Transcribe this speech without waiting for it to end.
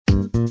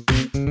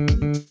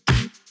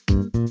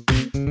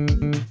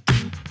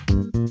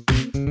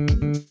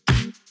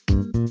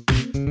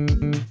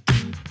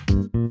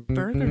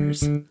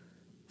Burgers.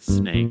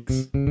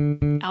 Snakes.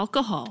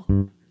 Alcohol.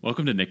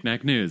 Welcome to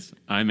Knick-Knack News.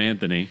 I'm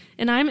Anthony.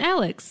 And I'm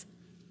Alex.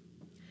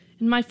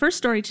 And my first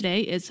story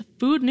today is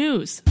food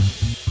news.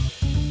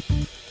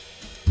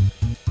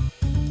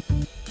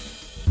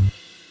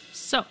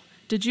 So,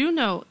 did you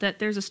know that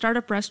there's a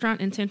startup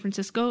restaurant in San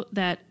Francisco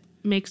that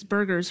makes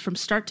burgers from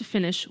start to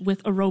finish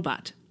with a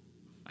robot?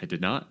 I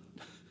did not.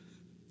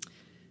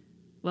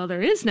 Well,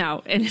 there is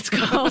now, and it's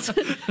called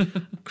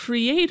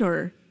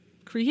Creator.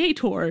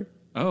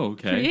 Oh,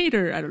 okay.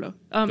 Creator, I don't know.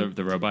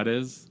 The robot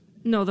is?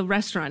 No, the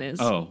restaurant is.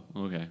 Oh,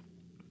 okay.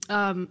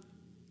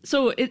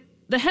 So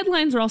the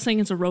headlines are all saying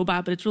it's a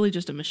robot, but it's really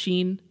just a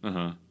machine.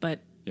 Uh-huh.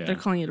 But Yeah. they're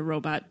calling it a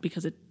robot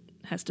because it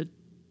has to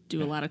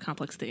do a lot of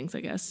complex things,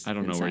 I guess. I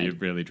don't know where inside. you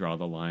really draw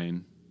the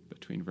line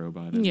between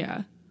robot and...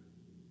 Yeah.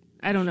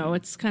 I don't know.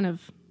 It's kind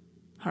of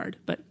hard.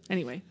 But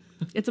anyway,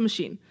 it's a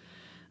machine.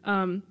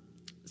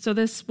 So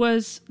this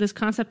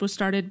concept was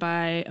started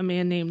by a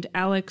man named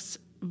Alex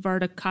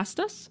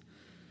Vardakostas.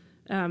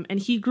 And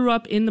he grew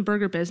up in the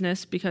burger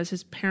business because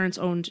his parents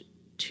owned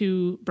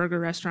 2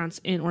 burger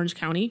restaurants in Orange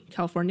County,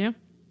 California.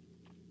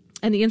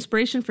 And the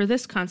inspiration for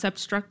this concept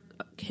struck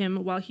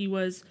him while he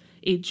was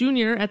a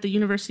junior at the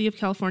University of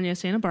California,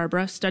 Santa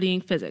Barbara, studying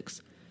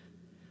physics.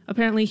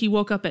 Apparently, he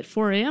woke up at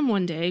 4 a.m.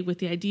 one day with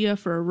the idea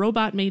for a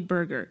robot-made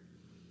burger.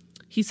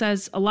 He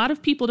says, a lot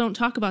of people don't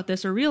talk about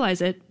this or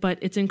realize it, but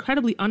it's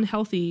incredibly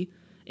unhealthy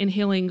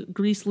inhaling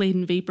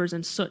grease-laden vapors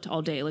and soot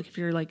all day, like if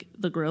you're like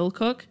the grill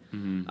cook.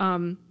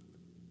 Mm-hmm.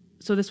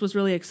 So this was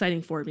really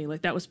exciting for me.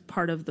 Like that was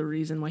part of the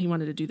reason why he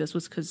wanted to do this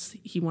was because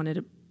he wanted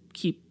to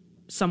keep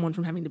someone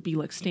from having to be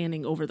like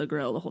standing over the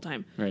grill the whole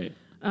time. Right.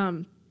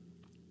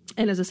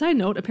 And as a side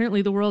note,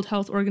 apparently the World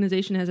Health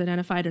Organization has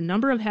identified a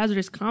number of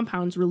hazardous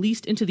compounds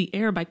released into the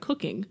air by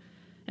cooking.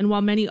 And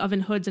while many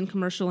oven hoods in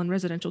commercial and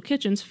residential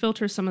kitchens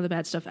filter some of the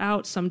bad stuff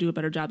out, some do a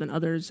better job than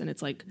others, and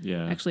it's like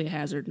actually a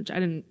hazard, which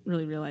I didn't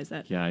really realize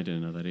that. Yeah, I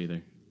didn't know that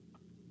either.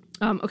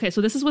 Okay,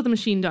 so this is what the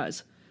machine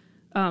does.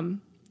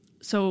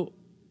 So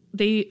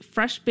they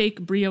fresh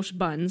bake brioche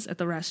buns at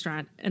the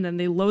restaurant, and then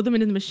they load them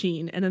into the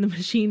machine, and then the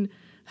machine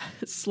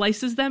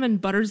slices them and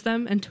butters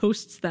them and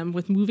toasts them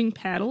with moving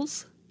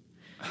paddles.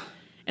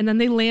 And then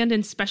they land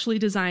in specially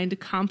designed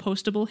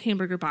compostable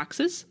hamburger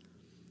boxes.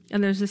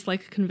 And there's this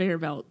like conveyor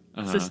belt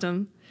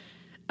system.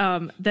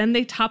 Then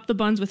they top the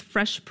buns with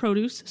fresh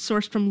produce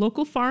sourced from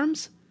local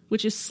farms,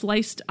 which is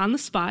sliced on the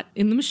spot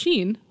in the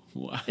machine.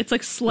 Wow. It's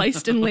like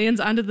sliced and lands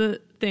onto the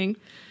thing.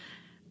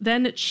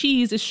 Then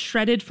cheese is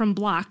shredded from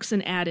blocks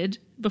and added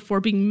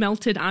before being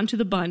melted onto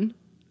the bun,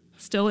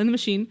 still in the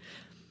machine.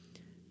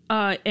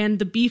 And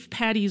the beef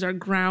patties are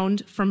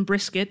ground from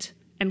brisket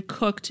and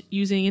cooked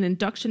using an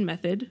induction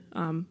method.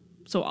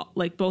 So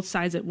like both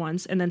sides at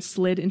once and then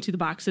slid into the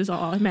boxes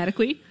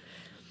automatically.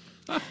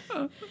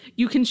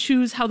 You can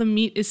choose how the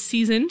meat is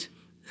seasoned.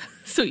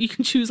 So you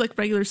can choose like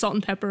regular salt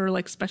and pepper or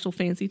like special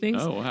fancy things.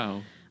 Oh,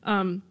 wow.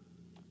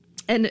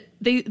 And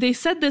they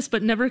said this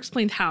but never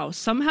explained how.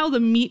 Somehow the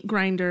meat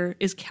grinder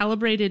is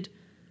calibrated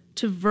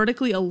to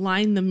vertically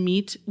align the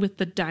meat with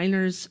the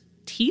diner's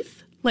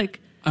teeth. Like,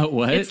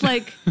 what? It's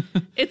like,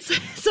 it's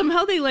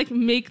somehow they like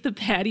make the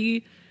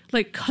patty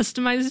like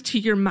customized to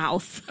your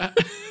mouth.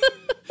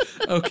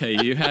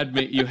 Okay, you had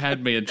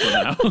me until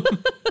now.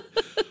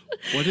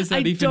 What does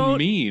that even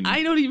mean?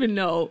 I don't even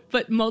know,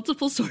 but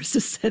multiple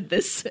sources said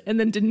this and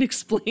then didn't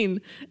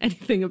explain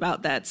anything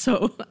about that.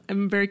 So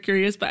I'm very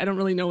curious, but I don't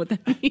really know what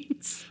that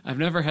means. I've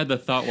never had the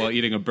thought while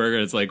eating a burger.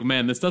 It's like,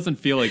 man, this doesn't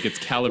feel like it's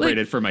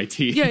calibrated for my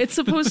teeth. Yeah, it's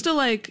supposed to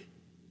like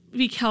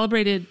be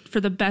calibrated for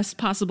the best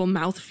possible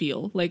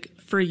mouthfeel, like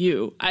for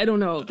you. I don't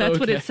know. That's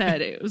what it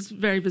said. It was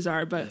very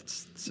bizarre, but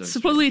so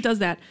supposedly it does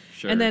that.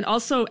 Sure. And then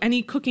also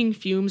any cooking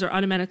fumes are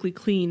automatically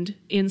cleaned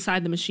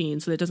inside the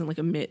machine so that it doesn't like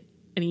emit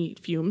any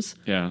fumes.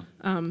 Yeah.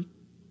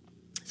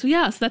 So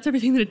that's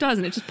everything that it does.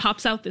 And it just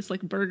pops out this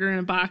like burger in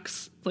a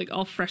box, like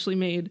all freshly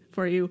made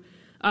for you.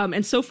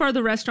 And so far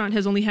the restaurant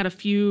has only had a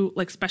few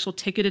like special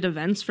ticketed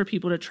events for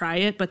people to try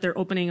it, but they're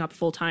opening up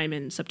full time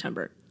in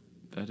September.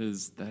 That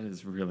is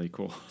really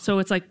cool. So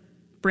it's like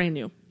brand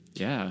new.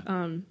 Yeah.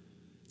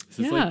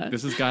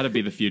 This has got to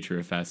be the future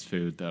of fast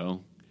food,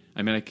 though.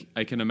 I mean,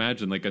 I can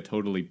imagine like a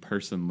totally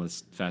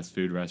personless fast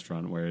food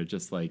restaurant where it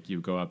just like you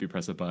go up, you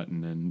press a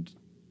button, and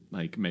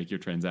like make your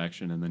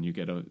transaction, and then you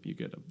get a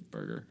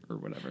burger or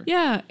whatever.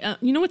 Yeah.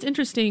 You know what's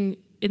interesting?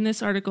 In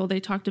this article, they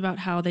talked about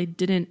how they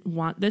didn't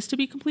want this to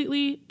be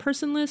completely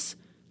personless.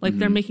 Like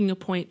they're making a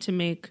point to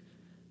make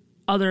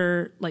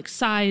other like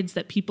sides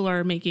that people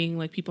are making,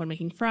 like people are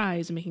making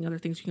fries and making other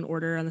things you can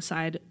order on the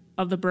side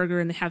of the burger,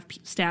 and they have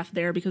staff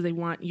there because they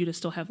want you to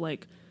still have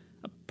like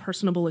a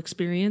personable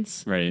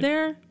experience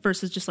there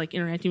versus just like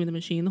interacting with the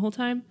machine the whole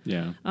time.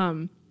 Yeah.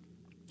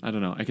 I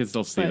don't know. I could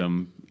still see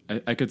them.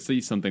 I could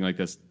see something like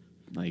this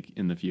like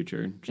in the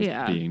future,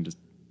 just being just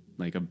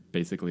like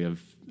basically a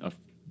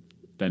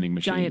vending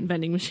machine. Giant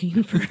vending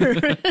machine for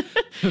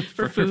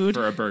food.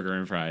 For a burger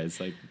and fries.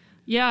 Like,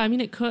 yeah, I mean,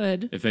 it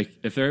could.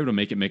 If they're able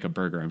to make a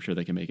burger, I'm sure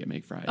they can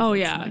make fries. Oh,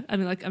 yeah. I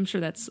mean, like, I'm sure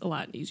that's a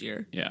lot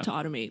easier to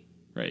automate.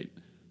 Right.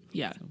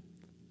 Yeah.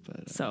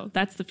 So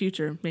that's the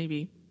future,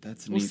 maybe.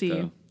 That's neat, we'll see.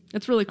 Though.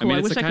 It's really cool. I mean,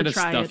 it's wish the kind I could of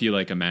try stuff it. you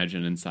like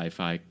imagine in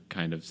sci-fi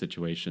kind of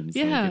situations.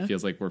 Yeah. Like, it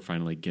feels like we're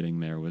finally getting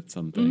there with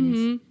some things.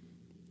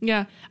 Mm-hmm.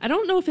 Yeah. I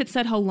don't know if it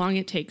said how long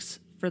it takes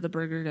for the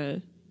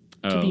burger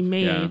to be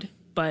made,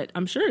 but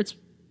I'm sure it's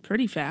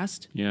pretty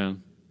fast. Yeah.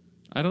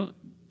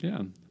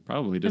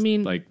 Probably just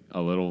like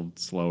a little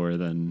slower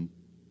than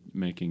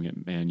making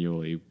it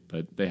manually,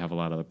 but they have a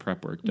lot of the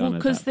prep work done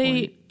at that point.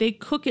 Because they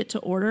cook it to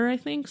order, I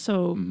think.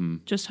 So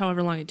just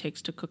however long it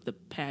takes to cook the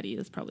patty,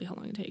 that's probably how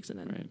long it takes. And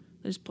then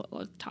they just put a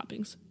lot of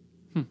toppings.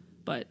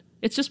 But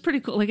it's just pretty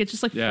cool. Like, it's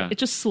just like, it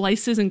just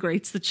slices and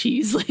grates the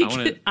cheese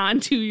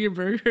onto your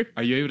burger.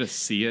 Are you able to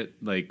see it?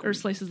 Or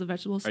slices the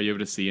vegetables. Are you able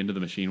to see into the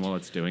machine while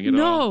it's doing it?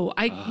 No,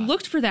 I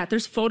looked for that.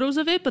 There's photos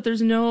of it, but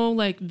there's no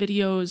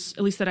videos,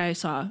 at least that I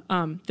saw,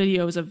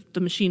 videos of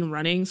the machine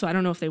running. So I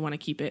don't know if they want to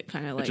keep it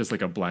kind of it's just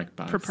like a black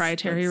box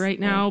proprietary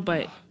right now,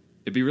 but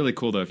it'd be really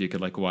cool though if you could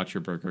watch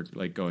your burger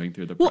going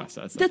through the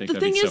process. The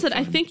thing is that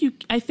I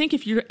think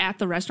if you're at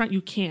the restaurant,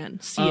 you can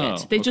see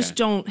it. They just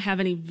don't have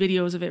any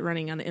videos of it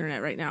running on the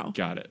internet right now.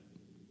 Got it.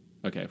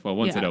 Okay. Well,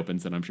 once it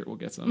opens, then I'm sure we'll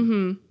get some.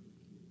 Mm-hmm.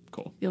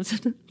 Cool. You'll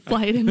just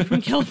fly it in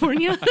from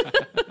California.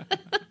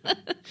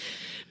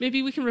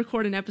 Maybe we can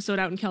record an episode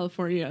out in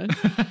California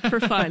for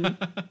fun.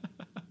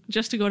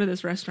 Just to go to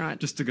this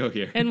restaurant. Just to go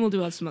here. And we'll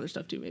do some other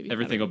stuff too, maybe.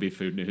 Everything will be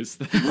food news.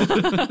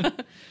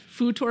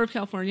 Food tour of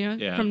California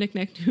from Nick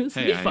Nack News.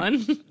 It'd be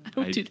fun. I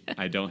would do that.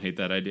 I don't hate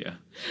that idea.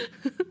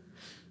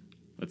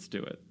 Let's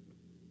do it.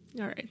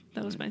 All right.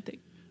 That was my thing.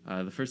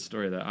 The first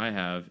story that I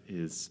have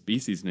is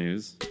species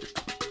news.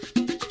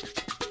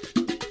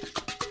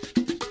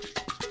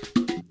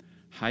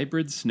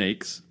 Hybrid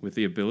snakes with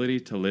the ability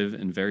to live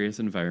in various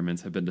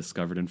environments have been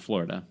discovered in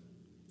Florida.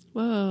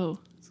 Whoa.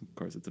 Of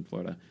course, it's in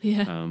Florida.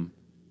 Yeah.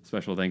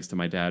 Special thanks to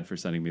my dad for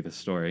sending me this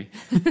story.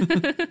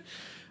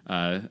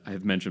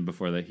 I've mentioned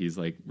before that he's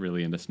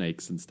really into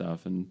snakes and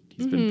stuff, and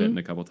he's been bitten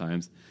a couple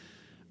times.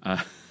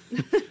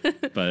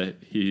 But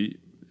he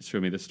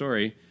showed me the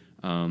story.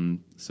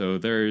 So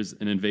there's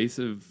an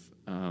invasive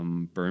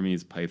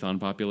Burmese python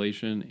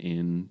population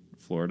in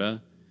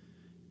Florida,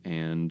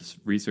 and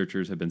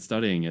researchers have been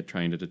studying it,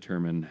 trying to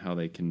determine how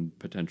they can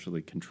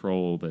potentially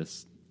control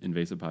this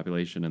invasive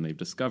population, and they've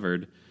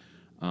discovered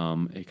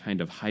a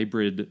kind of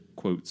hybrid,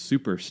 quote,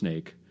 super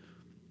snake,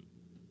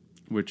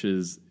 which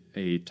is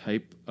a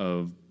type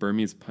of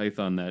Burmese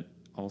python that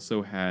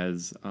also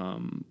has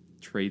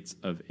traits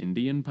of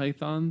Indian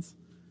pythons.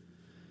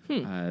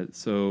 A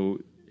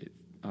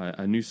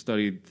new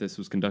study, this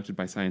was conducted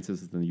by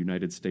scientists in the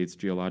United States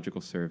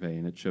Geological Survey,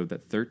 and it showed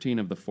that 13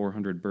 of the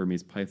 400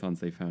 Burmese pythons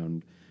they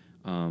found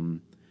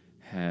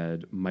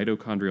had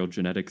mitochondrial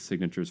genetic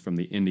signatures from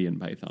the Indian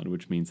python,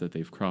 which means that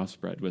they've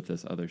crossbred with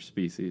this other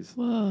species.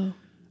 Whoa.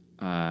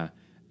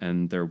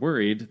 And they're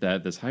worried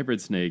that this hybrid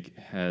snake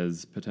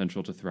has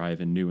potential to thrive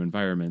in new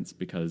environments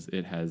because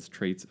it has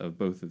traits of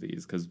both of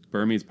these. Because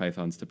Burmese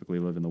pythons typically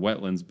live in the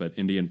wetlands, but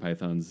Indian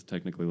pythons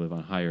technically live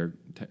on higher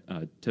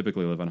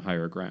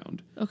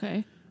ground.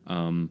 Okay.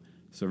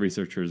 So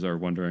researchers are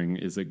wondering,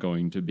 is it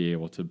going to be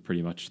able to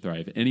pretty much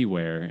thrive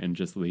anywhere and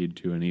just lead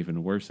to an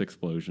even worse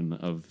explosion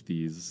of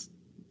these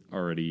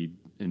already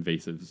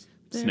invasive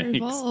They're snakes?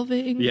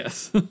 Evolving.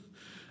 Yes.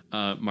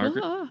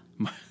 Margaret.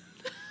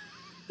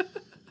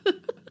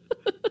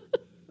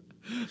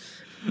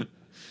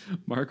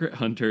 Margaret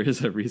Hunter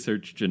is a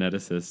research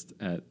geneticist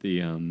at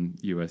the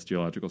U.S.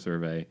 Geological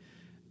Survey,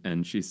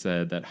 and she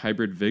said that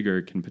hybrid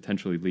vigor can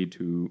potentially lead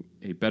to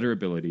a better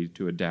ability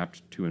to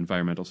adapt to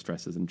environmental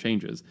stresses and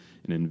changes.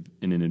 And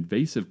in an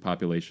invasive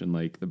population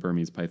like the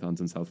Burmese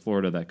pythons in South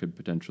Florida, that could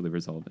potentially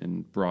result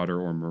in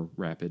broader or more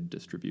rapid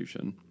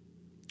distribution.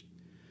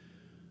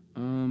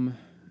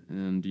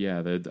 And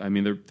yeah,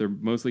 they're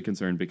mostly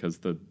concerned because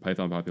the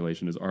python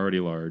population is already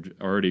large,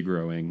 already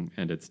growing,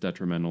 and it's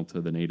detrimental to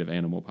the native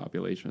animal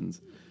populations.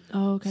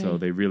 Oh, okay. So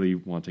they really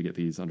want to get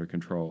these under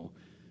control.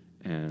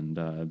 And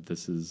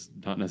this is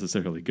not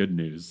necessarily good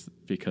news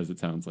because it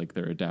sounds like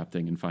they're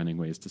adapting and finding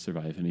ways to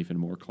survive in even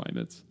more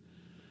climates.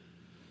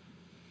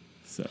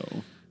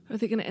 So, are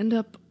they going to end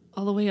up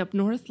all the way up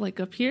north,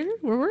 like up here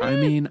where we're at? I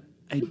mean,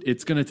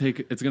 it's going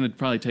to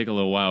probably take a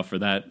little while for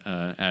that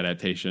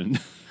adaptation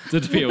to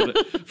be able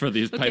to, for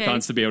these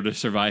pythons to be able to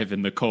survive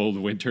in the cold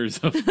winters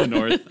of the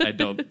north.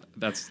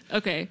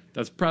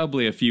 That's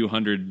probably a few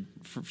hundred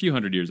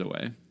years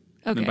away.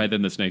 Okay. And by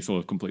then the snakes will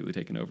have completely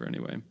taken over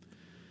anyway.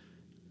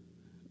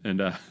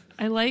 And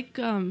I like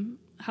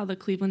how the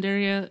Cleveland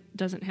area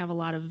doesn't have a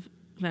lot of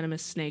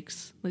venomous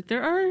snakes. Like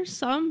there are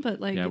some,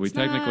 but like we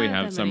technically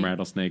have some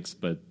rattlesnakes,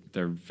 but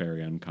they're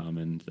very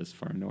uncommon this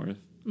far north.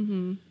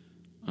 Mm-hmm.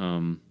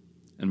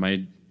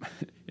 And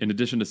in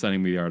addition to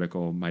sending me the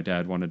article, my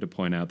dad wanted to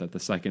point out that the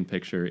second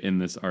picture in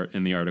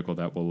the article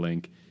that we'll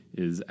link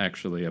is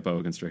actually a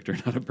boa constrictor,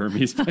 not a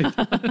Burmese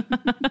python.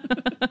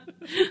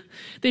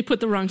 They put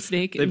the wrong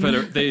snake.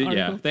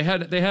 They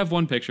have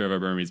one picture of a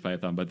Burmese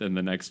python, but then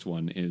the next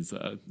one is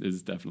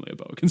definitely a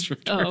boa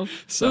constrictor. Oh,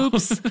 so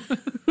oops.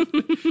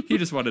 He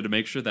just wanted to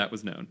make sure that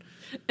was known.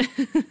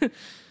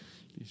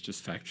 He's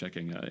just fact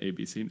checking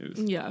ABC News.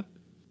 Yeah.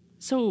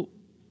 So,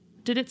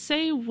 did it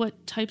say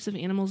what types of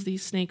animals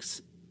these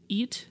snakes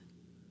eat?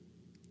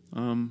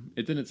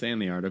 It didn't say in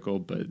the article,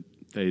 but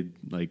they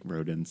like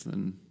rodents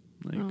and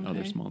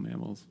other small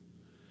mammals.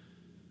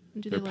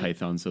 They're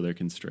pythons, so they're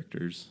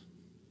constrictors.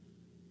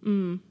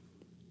 So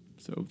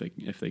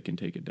if they can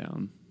take it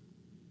down,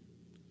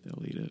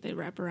 they'll eat it. They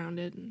wrap around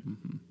it.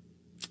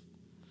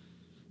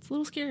 It's a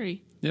little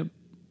scary. Yep.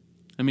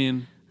 I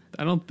mean,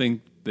 I don't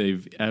think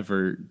there's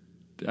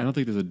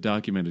a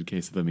documented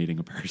case of them eating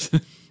a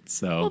person.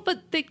 So. Well,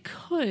 but they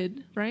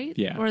could, right?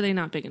 Yeah. Or are they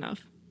not big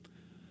enough?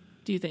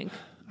 Do you think?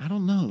 I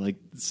don't know. Like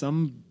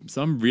some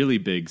really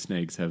big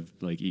snakes have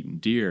like eaten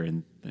deer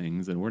and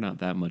things, and we're not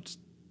that much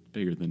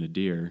bigger than a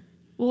deer.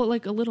 Well,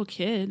 like a little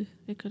kid,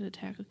 it could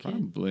attack a kid.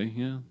 Probably,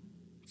 yeah.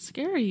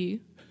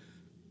 Scary.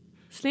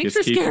 Snakes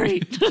are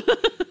scary.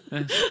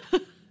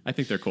 I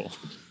think they're cool.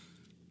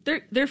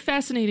 They're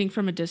fascinating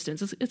from a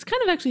distance. It's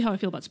kind of actually how I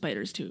feel about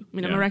spiders too. I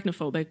mean, I'm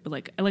arachnophobic, but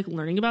like I like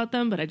learning about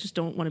them, but I just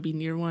don't want to be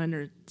near one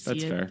or see it.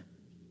 That's fair.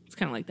 It's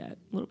kind of like that a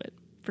little bit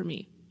for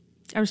me.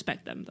 I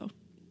respect them though.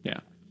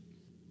 Yeah.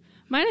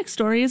 My next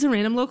story is a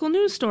random local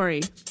news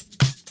story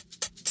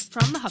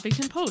from the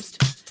Huffington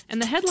Post.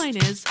 And the headline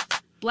is,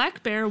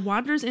 Black Bear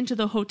wanders into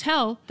the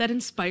hotel that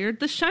inspired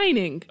The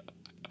Shining.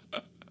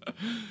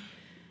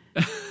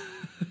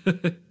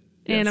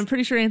 And I'm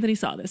pretty sure Anthony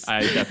saw this.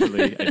 I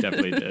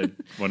definitely did.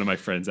 One of my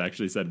friends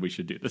actually said we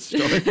should do this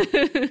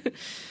story.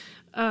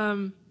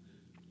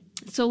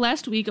 So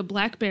last week, a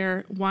black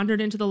bear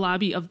wandered into the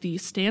lobby of the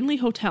Stanley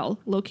Hotel,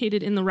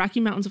 located in the Rocky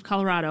Mountains of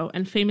Colorado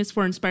and famous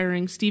for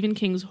inspiring Stephen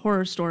King's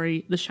horror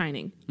story, The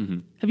Shining. Mm-hmm.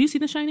 Have you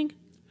seen The Shining?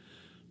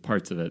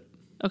 Parts of it.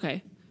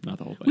 Okay. Not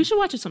the whole thing. We should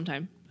watch it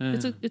sometime.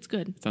 It's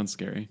good. It sounds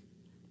scary.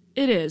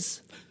 It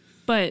is,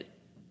 but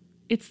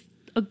it's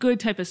a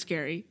good type of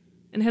scary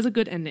and has a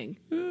good ending.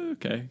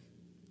 Okay,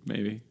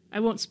 maybe. I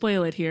won't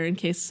spoil it here in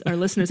case our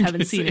listeners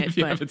haven't seen it. If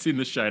you haven't seen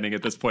The Shining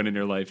at this point in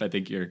your life, I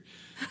think you've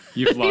lost.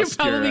 You're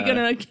probably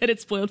gonna get it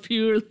spoiled for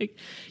you, or like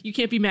you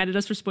can't be mad at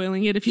us for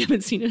spoiling it if you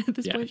haven't seen it at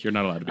this point. Yeah, you're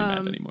not allowed to be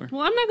mad anymore.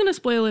 Well, I'm not gonna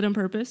spoil it on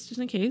purpose, just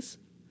in case.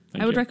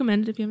 I would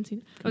recommend it if you haven't seen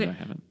it. Okay, I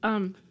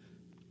haven't.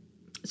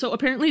 So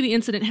apparently the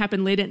incident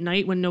happened late at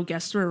night when no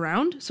guests were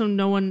around, so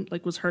no one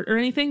was hurt or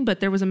anything. But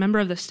there was a member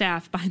of the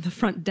staff behind the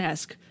front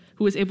desk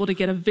who was able to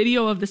get a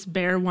video of this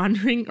bear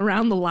wandering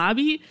around the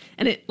lobby,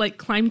 and it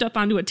climbed up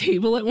onto a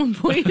table at one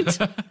point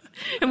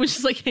and was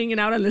just hanging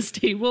out on this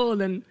table. And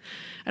then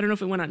I don't know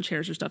if it went on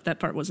chairs or stuff. That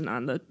part wasn't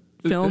on the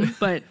film,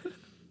 but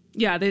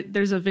yeah,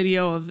 there's a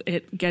video of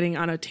it getting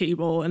on a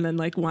table and then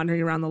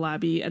wandering around the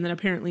lobby, and then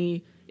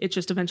apparently it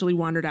just eventually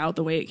wandered out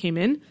the way it came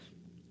in.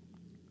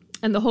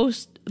 And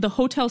the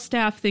hotel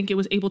staff think it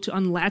was able to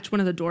unlatch one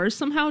of the doors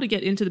somehow to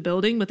get into the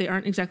building, but they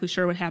aren't exactly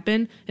sure what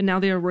happened. And now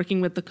they are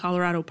working with the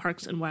Colorado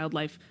Parks and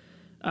Wildlife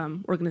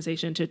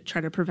organization to try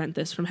to prevent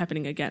this from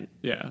happening again.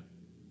 Yeah.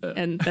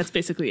 And that's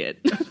basically it.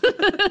 But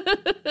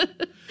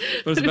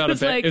it's about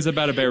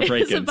a bear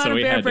break-in, so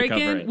we had to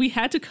cover it. We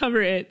had to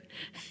cover it.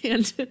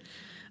 And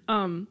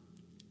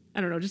I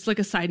don't know, just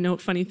a side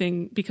note, funny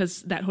thing,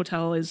 because that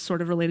hotel is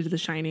sort of related to The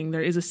Shining.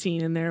 There is a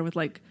scene in there with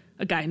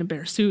a guy in a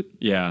bear suit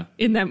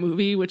in that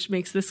movie, which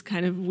makes this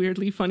kind of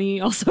weirdly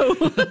funny also.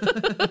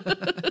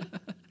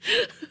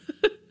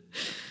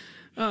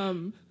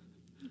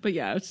 But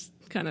yeah, it's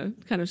kind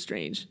of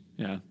strange.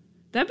 Yeah.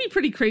 That'd be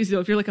pretty crazy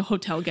though if you're a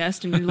hotel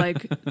guest and you're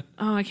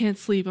oh, I can't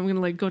sleep. I'm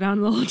gonna go down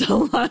to the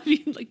hotel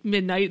lobby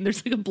midnight and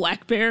there's a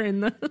black bear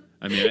in the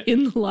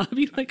in the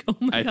lobby. Oh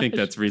my gosh. I think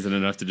that's reason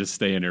enough to just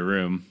stay in your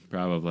room,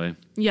 probably.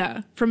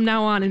 Yeah, from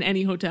now on in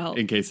any hotel.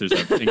 In case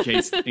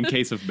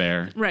of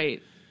bear.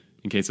 Right.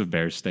 In case of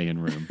bears, stay in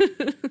room.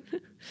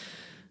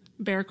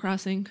 Bear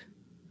crossing.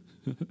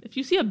 If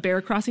you see a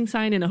bear crossing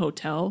sign in a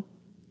hotel,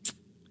 you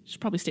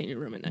should probably stay in your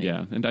room at night.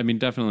 Yeah, and I mean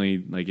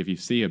definitely if you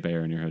see a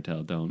bear in your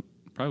hotel, don't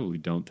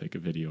take a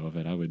video of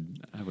it. I would.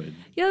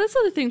 Yeah, that's the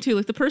other thing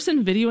too. The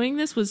person videoing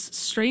this was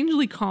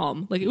strangely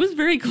calm. It was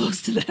very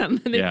close to them,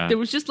 and there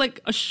was just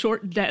a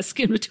short desk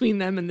in between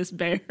them and this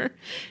bear.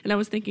 And I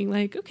was thinking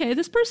okay,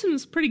 this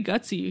person's pretty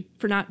gutsy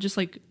for not just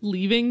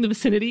leaving the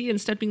vicinity,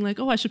 instead being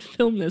oh, I should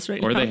film this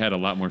right now. Or they had a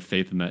lot more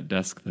faith in that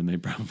desk than they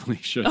probably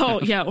should. Oh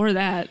have. Yeah, or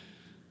that.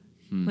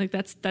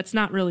 That's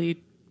not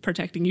really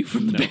protecting you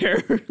from the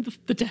bear,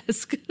 the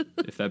desk.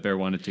 If that bear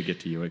wanted to get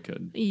to you, it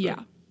could. Yeah.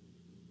 But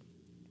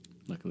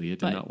luckily, it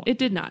did not want. It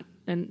did not,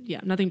 and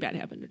yeah, nothing bad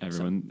happened.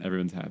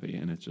 Everyone's happy,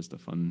 and it's just a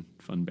fun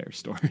bear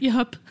story.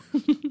 Yup.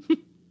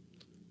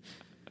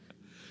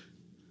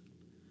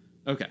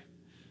 Okay,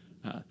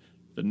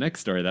 the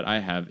next story that I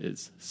have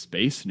is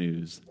space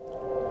news.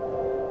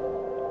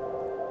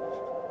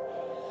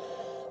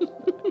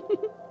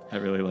 I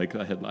really like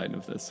the headline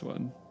of this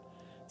one.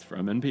 It's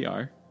from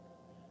NPR.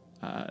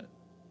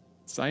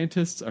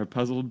 Scientists are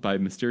puzzled by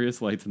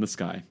mysterious lights in the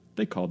sky.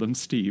 They call them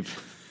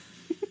Steve.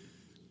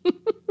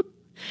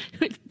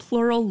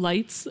 Plural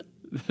lights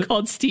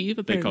called Steve,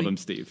 apparently. They call them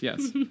Steve,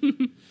 yes.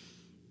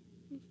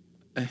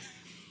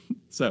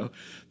 So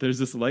there's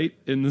this light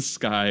in the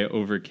sky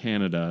over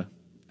Canada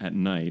at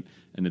night,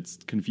 and it's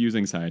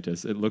confusing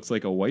scientists. It looks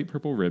like a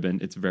white-purple ribbon.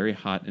 It's very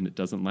hot, and it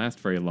doesn't last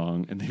very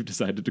long, and they've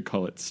decided to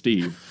call it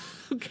Steve.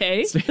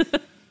 Okay.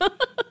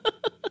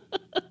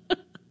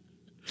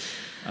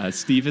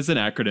 Steve is an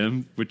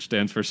acronym which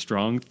stands for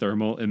Strong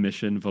Thermal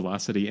Emission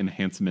Velocity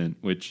Enhancement,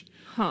 which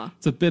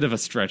it's a bit of a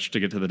stretch to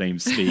get to the name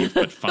Steve,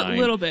 but fine. A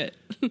little bit.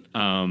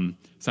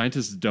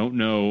 Scientists don't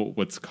know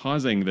what's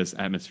causing this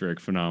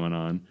atmospheric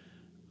phenomenon.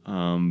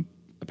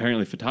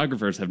 Apparently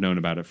photographers have known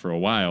about it for a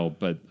while,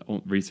 but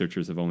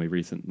researchers have only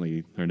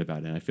recently learned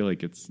about it. And I feel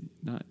like it's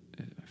not.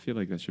 I feel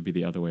like that should be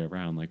the other way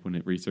around. Like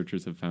when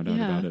researchers have found out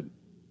about it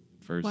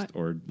first,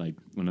 or like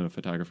when a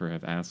photographer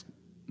have asked.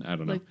 I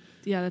don't know.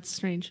 Yeah, that's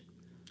strange.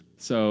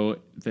 So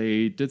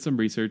they did some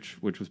research,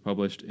 which was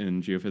published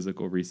in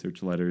Geophysical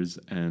Research Letters,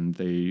 and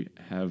they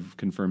have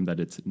confirmed that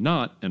it's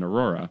not an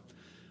aurora.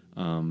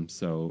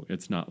 So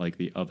it's not like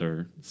the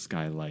other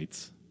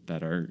skylights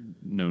that are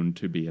known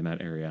to be in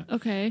that area.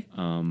 Okay.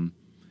 And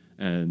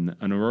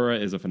an aurora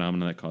is a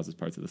phenomenon that causes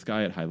parts of the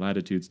sky at high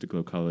latitudes to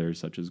glow colors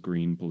such as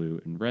green, blue,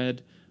 and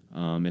red.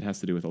 It has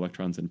to do with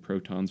electrons and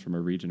protons from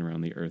a region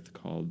around the Earth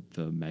called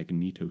the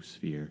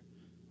magnetosphere.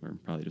 Or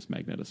probably just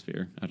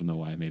magnetosphere. I don't know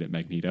why I made it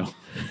magneto.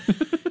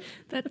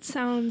 That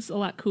sounds a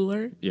lot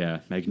cooler. Yeah,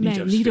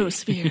 magnetosphere.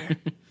 Magnetosphere.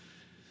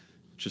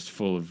 Just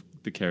full of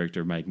the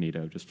character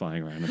Magneto just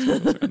flying around in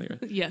circles around the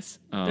Earth. Yes,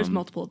 there's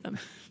multiple of them.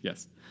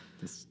 Yes,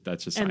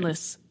 that's just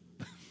endless.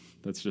 Science.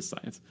 That's just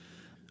science.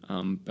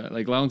 But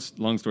like long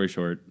story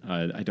short,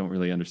 I don't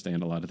really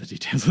understand a lot of the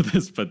details of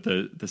this, but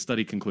the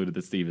study concluded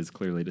that Steve is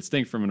clearly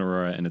distinct from an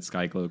aurora, and its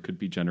sky glow could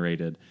be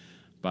generated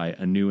by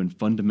a new and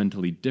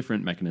fundamentally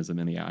different mechanism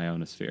in the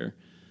ionosphere,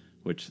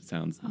 which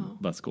sounds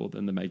less cool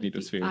than the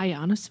magnetosphere. The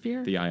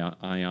ionosphere? The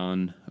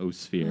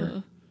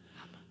ionosphere.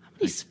 How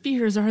many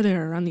spheres are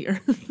there on the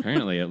Earth?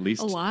 Apparently, at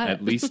least a lot.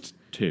 At least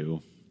 2.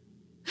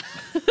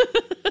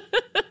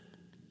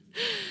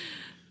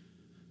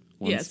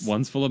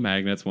 One's full of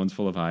magnets, one's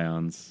full of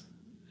ions,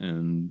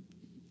 and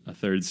a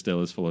third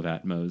still is full of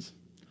atmos.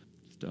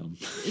 It's dumb.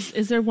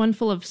 Is there one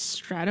full of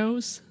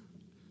stratos?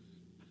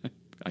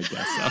 I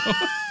guess so.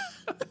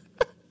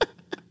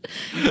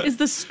 Is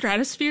the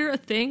stratosphere a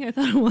thing? I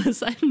thought it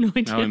was. I have no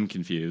idea. Now I'm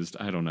confused.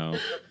 I don't know.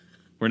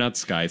 We're not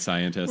sky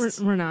scientists.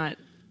 We're not.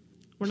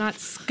 We're not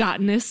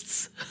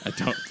Scotnists. I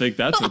don't think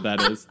that's what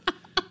that is.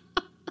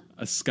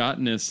 A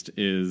Scotnist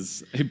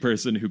is a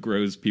person who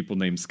grows people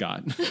named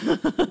Scott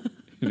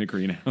in a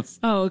greenhouse.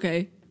 Oh,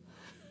 okay.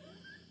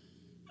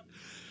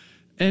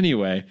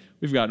 Anyway,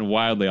 we've gotten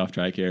wildly off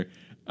track here.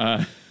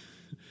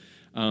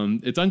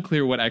 It's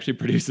unclear what actually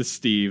produces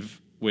Steve,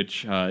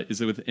 which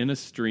is within a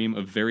stream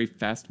of very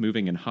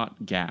fast-moving and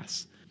hot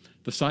gas.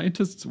 The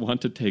scientists want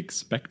to take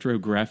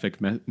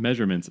spectrographic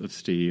measurements of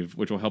Steve,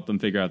 which will help them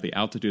figure out the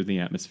altitude of the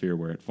atmosphere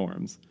where it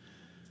forms.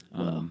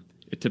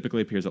 It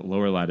typically appears at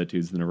lower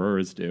latitudes than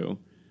auroras do,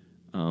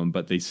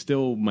 but they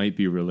still might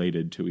be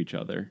related to each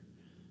other.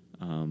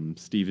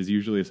 Steve is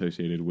usually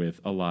associated with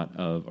a lot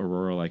of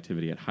auroral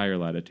activity at higher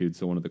latitudes,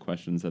 so one of the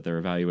questions that they're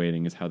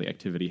evaluating is how the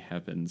activity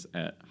happens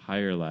at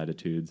higher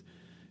latitudes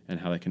and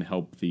how that can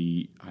help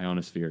the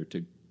ionosphere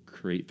to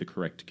create the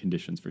correct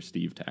conditions for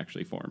Steve to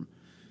actually form.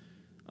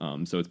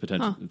 So it's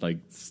potential like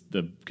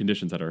the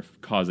conditions that are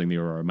causing the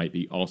aurora might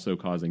be also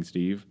causing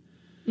Steve.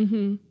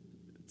 Mm-hmm.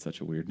 It's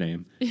such a weird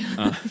name.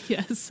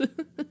 Yes.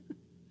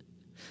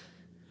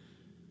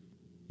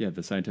 Yeah,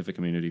 the scientific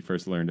community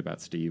first learned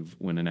about Steve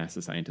when a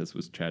NASA scientist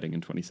was chatting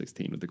in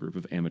 2016 with a group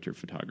of amateur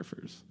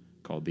photographers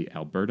called the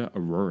Alberta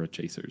Aurora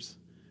Chasers,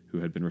 who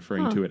had been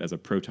referring to it as a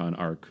proton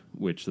arc,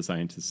 which the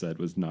scientists said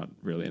was not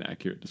really an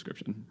accurate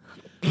description.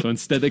 So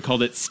instead they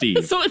called it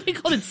Steve. So they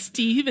called it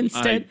Steve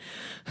instead?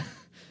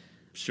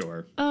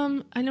 Sure.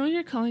 I know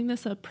you're calling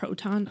this a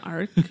proton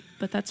arc,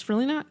 but that's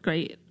really not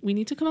great. We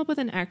need to come up with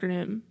an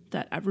acronym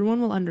that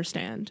everyone will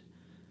understand.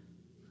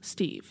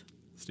 Steve.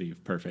 Steve,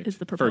 perfect. Is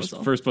the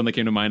proposal. First one that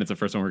came to mind. It's the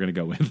first one we're going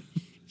to go with.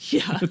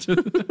 Yeah.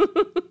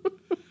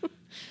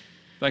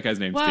 That guy's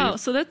name's Steve. Wow,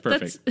 so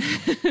that's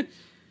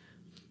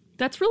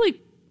that's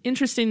really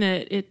interesting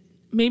that it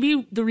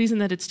maybe the reason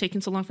that it's taken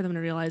so long for them to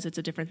realize it's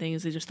a different thing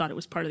is they just thought it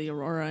was part of the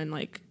aurora and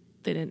like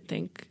they didn't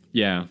think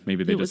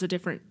maybe it was a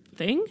different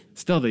thing.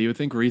 Still, though, you would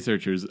think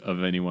researchers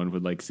of anyone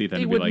would like see that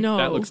and be like, know.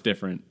 That looks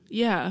different.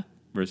 Yeah.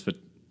 Versus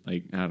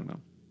like, I don't know.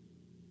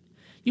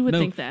 You would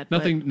think that.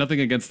 Nothing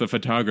against the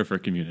photographer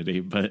community,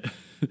 but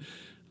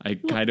I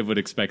kind of would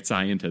expect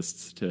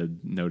scientists to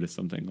notice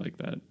something like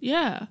that.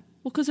 Yeah.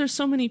 Well, because there's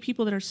so many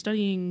people that are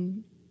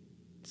studying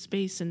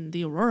space and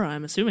the aurora,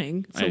 I'm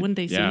assuming. So wouldn't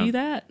they see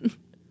that?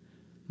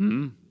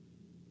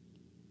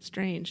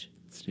 Strange.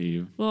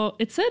 Steve. Well,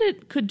 it said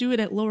it could do it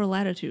at lower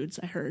latitudes,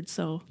 I heard,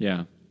 so.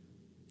 Yeah.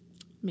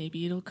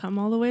 Maybe it'll come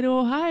all the way to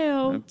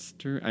Ohio. That's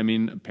true. I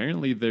mean,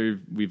 apparently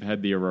we've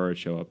had the Aurora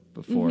show up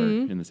before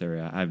in this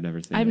area. I've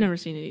never seen it. I've never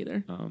seen it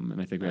either.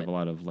 And I think we have a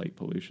lot of light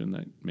pollution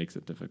that makes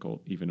it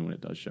difficult even when it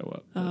does show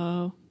up.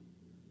 Oh.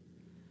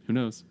 Who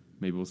knows?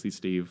 Maybe we'll see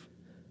Steve.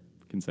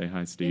 We can say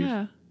hi, Steve.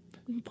 Yeah.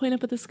 We can point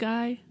up at the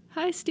sky.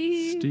 Hi,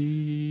 Steve.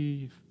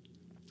 Steve.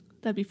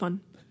 That'd be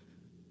fun.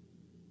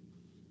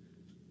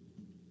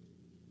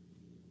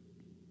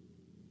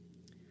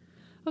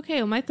 Okay,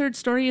 well, my third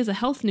story is a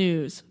health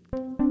news.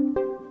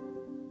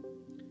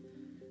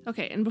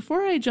 Okay, and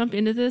before I jump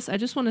into this, I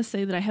just want to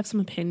say that I have some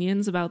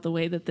opinions about the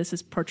way that this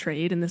is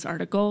portrayed in this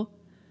article,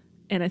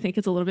 and I think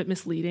it's a little bit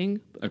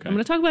misleading. Okay. I'm going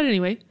to talk about it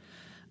anyway.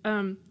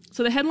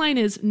 So the headline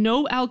is,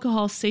 "No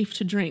alcohol safe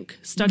to drink.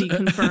 Study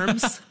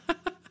confirms."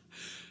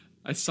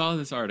 I saw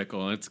this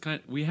article,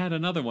 and we had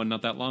another one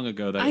not that long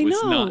ago that it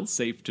was not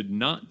safe to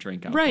not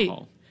drink alcohol.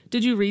 Right.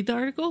 Did you read the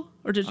article,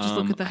 or did you just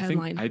look at the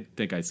headline? I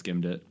think I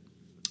skimmed it.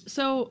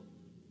 So,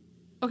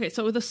 okay,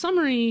 so the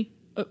summary,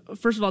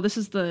 first of all, this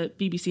is the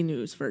BBC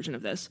News version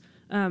of this.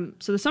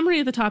 So the summary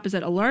at the top is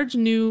that a large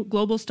new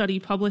global study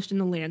published in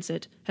The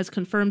Lancet has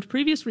confirmed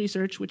previous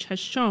research which has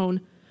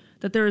shown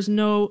that there is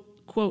no,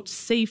 quote,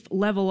 safe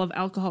level of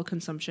alcohol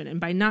consumption. And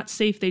by not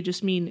safe, they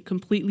just mean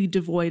completely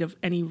devoid of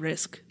any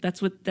risk.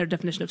 That's what their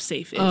definition of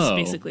safe is,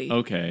 basically.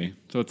 Okay.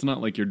 So it's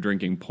not like you're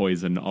drinking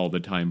poison all the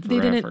time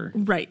forever.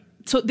 Right.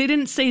 So they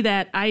didn't say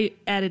that. I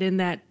added in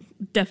that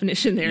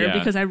definition there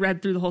because I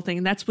read through the whole thing,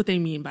 and that's what they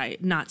mean by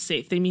not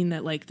safe. They mean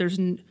that, like, there's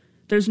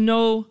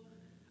no,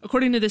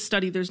 according to this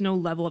study, there's no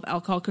level of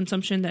alcohol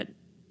consumption that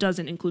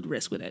doesn't include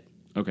risk with it.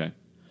 Okay.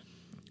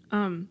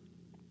 And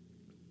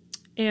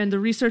the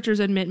researchers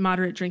admit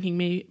moderate drinking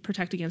may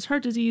protect against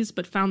heart disease,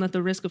 but found that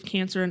the risk of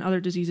cancer and other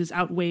diseases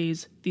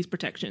outweighs these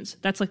protections.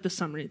 That's like the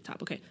summary at the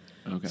top. Okay.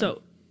 So,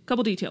 a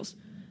couple details.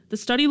 The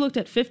study looked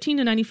at 15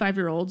 to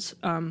 95-year-olds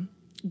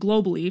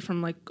globally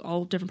from like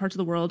all different parts of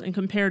the world and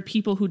compared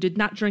people who did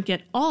not drink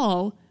at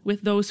all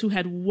with those who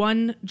had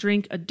one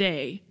drink a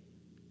day.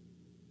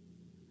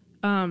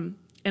 And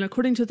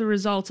according to the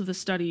results of the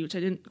study, which I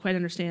didn't quite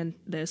understand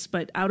this,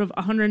 but out of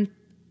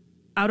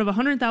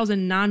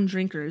 100,000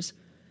 non-drinkers,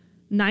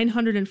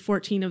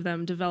 914 of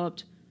them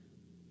developed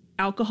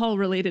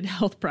alcohol-related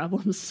health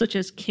problems such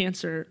as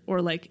cancer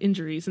or like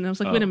injuries. And I was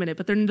like, wait a minute,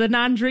 but they're the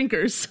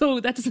non-drinkers, so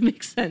that doesn't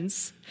make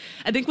sense.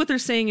 I think what they're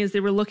saying is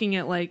they were looking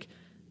at like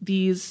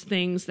these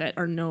things that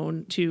are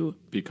known to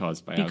be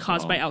caused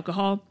by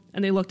alcohol,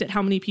 and they looked at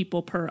how many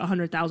people per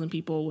 100,000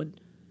 people would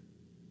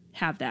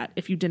have that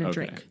if you didn't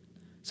drink.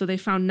 So they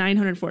found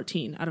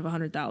 914 out of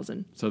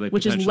 100,000, so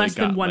which is less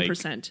than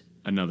 1%. Like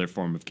another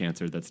form of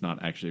cancer that's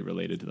not actually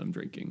related to them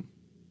drinking.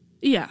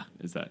 Yeah.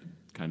 Is that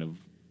kind of...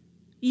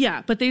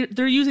 Yeah, but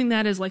they're using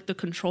that as like the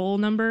control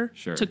number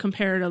to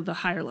compare to the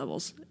higher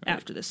levels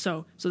after this.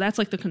 So that's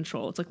like the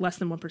control. It's like less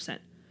than 1%.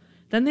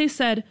 Then they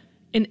said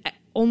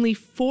only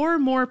 4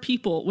 more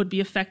people would be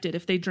affected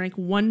if they drank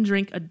one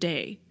drink a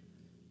day.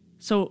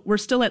 So we're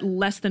still at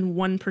less than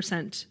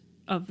 1%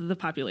 of the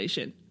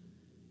population.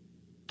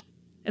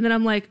 And then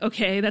I'm like,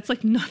 okay, that's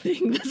like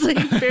nothing. That's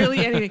like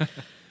barely anything.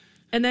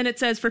 And then it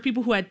says for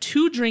people who had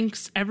 2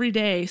 drinks every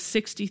day,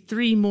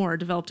 63 more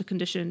developed a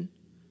condition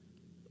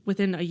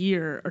within a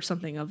year or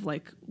something of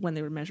like when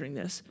they were measuring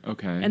this.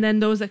 Okay. And then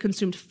those that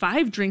consumed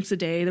 5 drinks a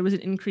day, there was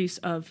an increase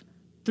of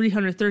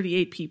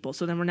 338 people.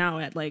 So then we're now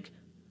at like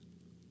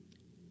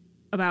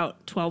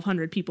about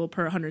 1,200 people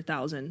per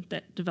 100,000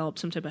 that developed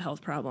some type of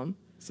health problem.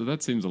 So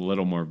that seems a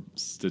little more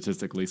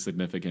statistically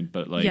significant,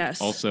 but like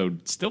also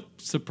still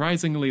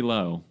surprisingly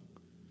low.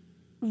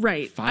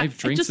 Right. 5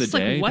 drinks a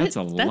day? Like, that's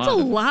a lot. That's a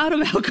lot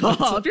of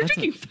alcohol. If you're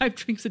drinking 5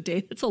 drinks a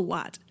day, that's a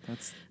lot.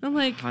 That's I'm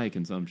like, high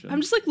consumption. I'm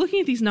just like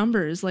looking at these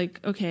numbers like,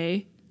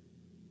 okay.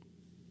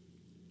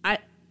 I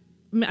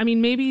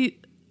mean, maybe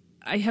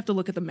I have to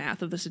look at the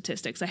math of the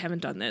statistics. I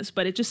haven't done this,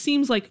 but it just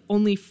seems like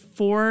only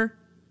 4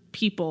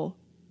 people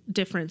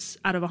difference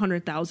out of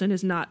 100,000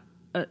 is not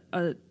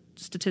a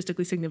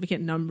statistically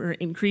significant number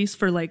increase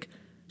for like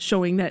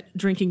showing that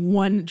drinking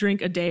 1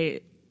 drink a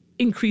day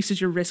increases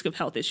your risk of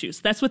health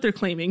issues. That's what they're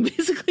claiming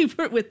basically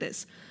with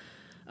this.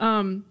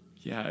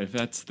 Yeah, if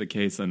that's the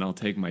case, then I'll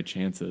take my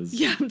chances.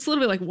 Yeah, it's a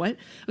little bit like, what?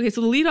 Okay,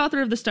 so the lead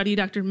author of the study,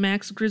 Dr.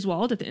 Max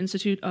Griswold at the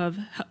Institute of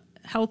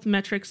Health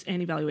Metrics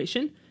and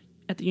Evaluation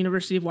at the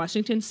University of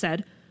Washington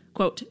said,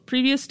 quote,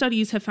 previous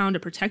studies have found a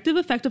protective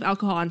effect of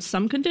alcohol on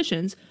some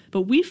conditions,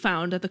 but we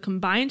found that the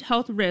combined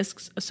health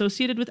risks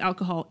associated with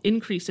alcohol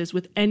increases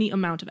with any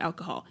amount of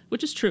alcohol,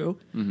 which is true.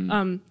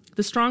 Mm-hmm.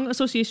 The strong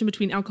association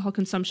between alcohol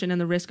consumption and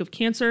the risk of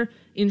cancer,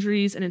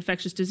 injuries, and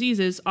infectious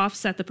diseases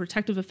offset the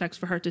protective effects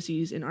for heart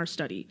disease in our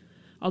study.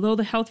 Although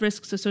the health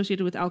risks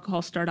associated with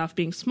alcohol start off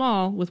being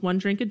small, with 1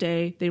 drink a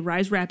day, they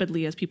rise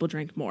rapidly as people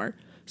drink more.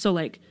 So,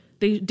 like,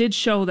 they did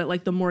show that,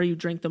 like, the more you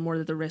drink, the more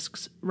that the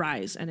risks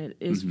rise, and it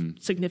is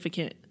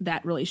significant,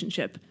 that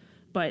relationship.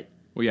 But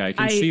well, yeah, I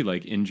can see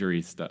like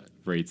injury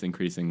rates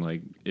increasing.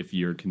 Like if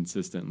you're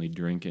consistently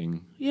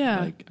drinking,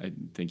 yeah, like I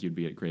think you'd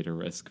be at greater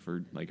risk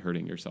for like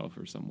hurting yourself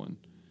or someone.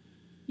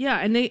 Yeah,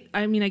 and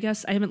I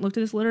guess I haven't looked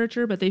at this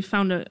literature, but they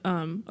found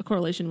a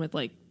correlation with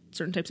like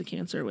certain types of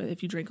cancer with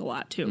if you drink a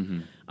lot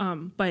too.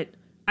 But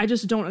I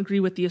just don't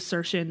agree with the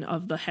assertion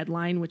of the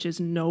headline, which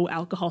is "No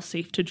alcohol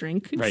safe to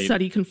drink." Right.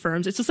 Study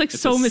confirms. It's just like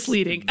so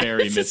misleading.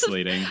 Very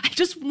misleading. I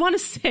just want to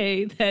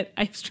say that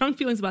I have strong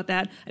feelings about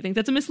that. I think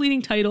that's a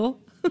misleading title.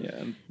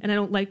 Yeah. And I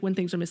don't like when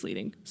things are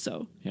misleading.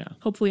 So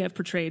hopefully I've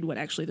portrayed what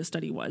actually the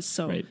study was.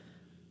 So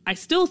I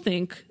still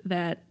think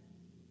that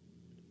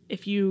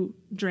if you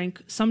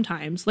drink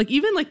sometimes, like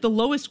even like the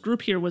lowest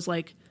group here was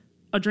like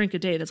a drink a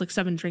day. That's like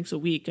 7 drinks a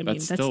week. I mean,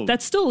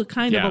 that's still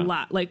kind of a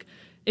lot. Like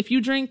if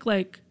you drink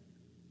like,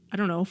 I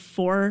don't know,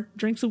 4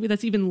 drinks a week,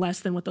 that's even less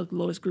than what the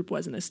lowest group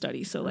was in this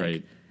study. So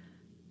like,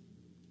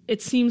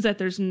 it seems that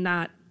there's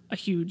not a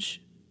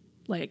huge,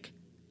 like,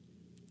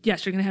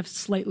 yes, you're going to have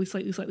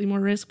slightly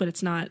more risk, but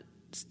it's not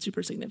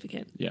super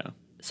significant. Yeah.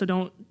 So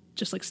don't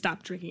just like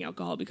stop drinking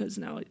alcohol because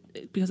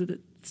because of the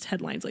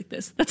headlines like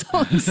this. That's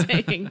all I'm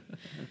saying.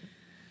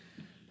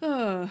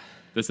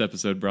 This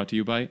episode brought to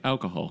you by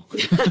alcohol.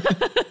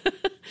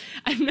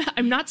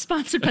 I'm not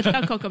sponsored by the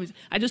alcohol companies.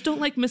 I just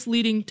don't like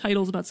misleading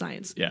titles about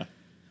science. Yeah.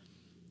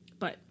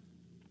 But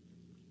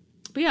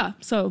yeah,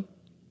 so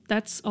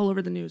that's all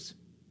over the news,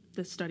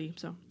 this study.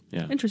 So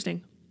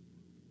interesting.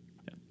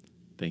 Yeah.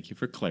 Thank you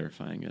for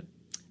clarifying it.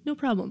 No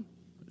problem.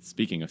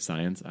 Speaking of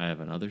science, I have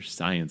another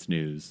science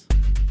news.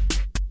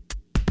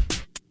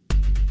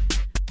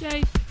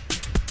 Yay.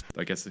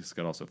 I guess this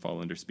could also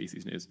fall under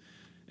species news.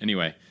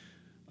 Anyway,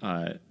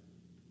 a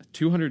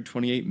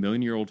 228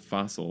 million year old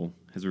fossil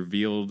has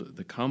revealed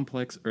the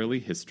complex early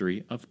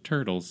history of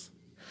turtles.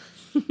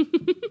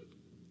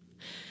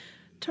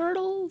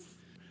 Turtles?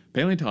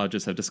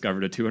 Paleontologists have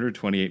discovered a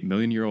 228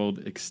 million year old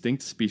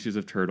extinct species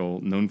of turtle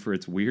known for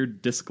its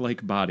weird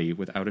disc-like body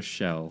without a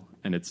shell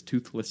and its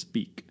toothless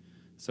beak.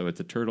 So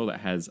it's a turtle that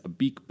has a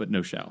beak but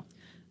no shell.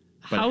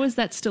 How is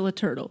that still a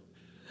turtle?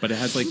 But it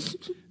has like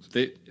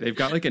they've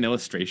got like an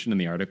illustration in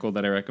the article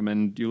that I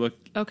recommend you look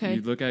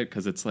at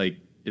because it's like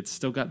it's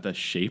still got the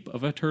shape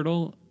of a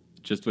turtle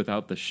just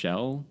without the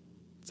shell.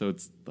 So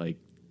it's like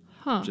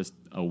just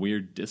a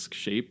weird disc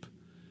shape,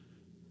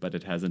 but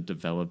it hasn't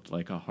developed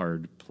like a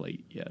hard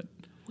plate yet.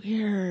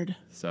 Weird.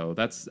 So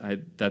that's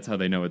how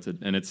they know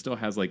and it still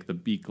has like the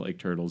beak like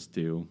turtles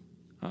do.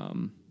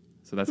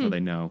 So that's how they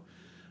know.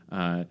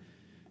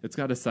 It's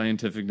got a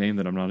scientific name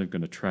that I'm not even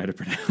going to try to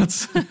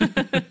pronounce.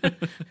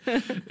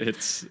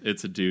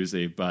 It's a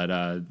doozy, but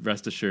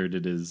rest assured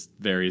it is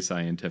very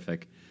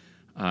scientific.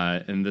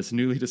 And this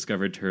newly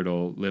discovered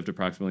turtle lived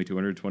approximately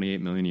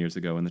 228 million years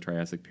ago in the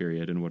Triassic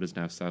period in what is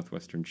now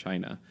southwestern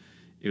China.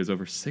 It was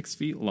over 6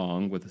 feet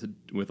long with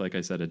like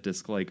I said, a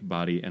disc-like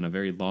body and a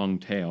very long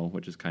tail,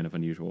 which is kind of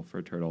unusual for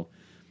a turtle,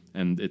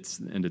 and its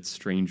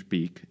strange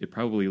beak. It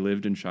probably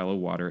lived in shallow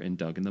water and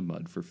dug in the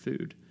mud for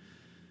food.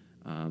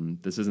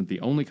 This isn't the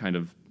only kind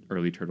of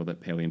early turtle that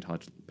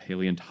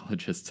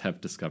paleontologists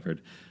have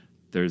discovered.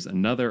 There's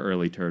another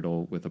early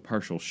turtle with a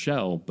partial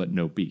shell but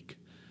no beak.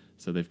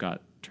 So they've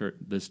got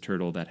this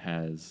turtle that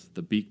has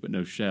the beak but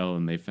no shell,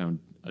 and they found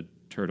a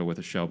turtle with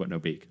a shell but no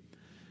beak.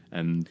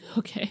 And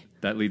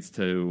that leads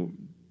to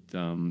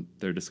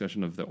their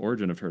discussion of the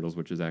origin of turtles,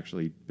 which has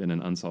actually been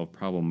an unsolved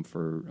problem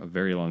for a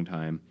very long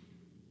time.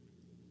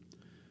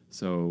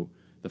 So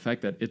the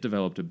fact that it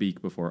developed a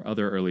beak before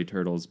other early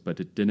turtles, but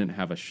it didn't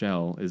have a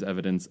shell, is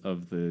evidence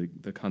of the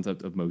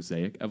concept of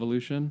mosaic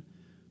evolution,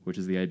 which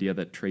is the idea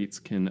that traits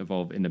can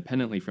evolve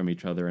independently from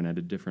each other and at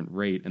a different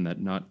rate, and that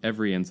not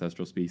every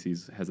ancestral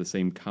species has the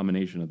same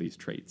combination of these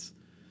traits.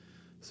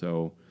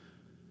 So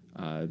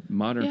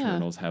modern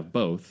turtles have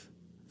both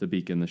the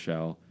beak and the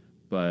shell,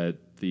 but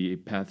the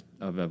path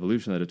of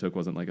evolution that it took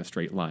wasn't like a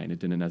straight line. It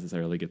didn't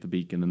necessarily get the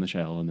beak and then the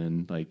shell, and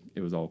then like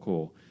it was all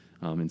cool.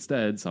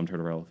 Instead, some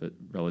turtle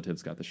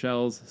relatives got the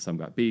shells, some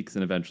got beaks,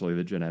 and eventually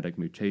the genetic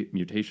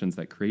mutations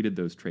that created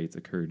those traits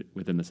occurred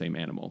within the same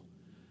animal.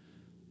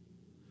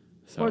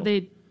 So, or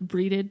they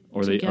breeded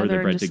together. Or they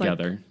bred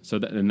together. So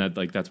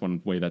that's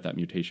one way that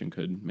mutation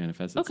could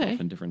manifest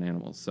itself in different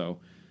animals. So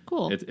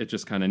cool. It's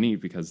just kind of neat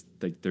because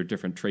their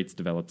different traits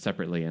developed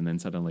separately and then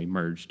suddenly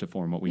merged to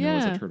form what we know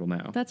as a turtle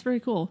now. That's very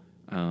cool.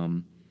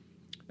 And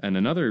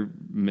another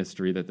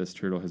mystery that this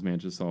turtle has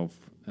managed to solve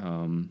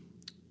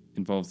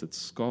involves its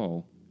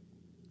skull.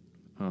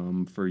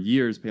 For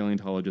years,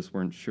 paleontologists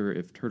weren't sure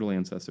if turtle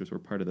ancestors were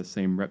part of the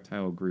same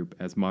reptile group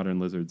as modern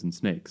lizards and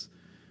snakes,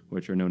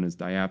 which are known as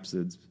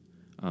diapsids,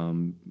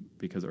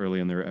 because early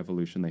in their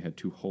evolution they had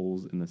 2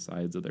 holes in the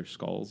sides of their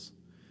skulls.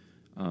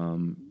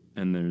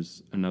 And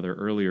there's another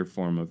earlier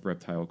form of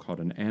reptile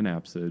called an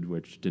anapsid,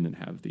 which didn't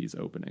have these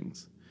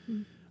openings.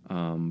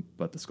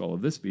 But the skull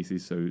of this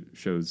species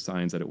shows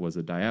signs that it was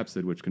a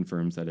diapsid, which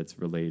confirms that it's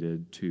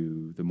related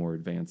to the more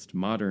advanced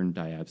modern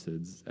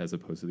diapsids as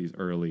opposed to these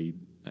early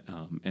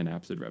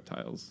anapsid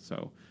reptiles.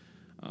 So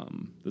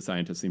the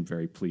scientists seemed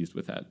very pleased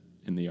with that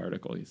in the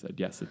article. He said,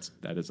 yes, it's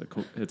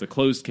a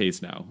closed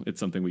case now. It's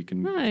something we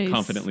can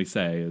confidently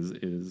say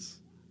is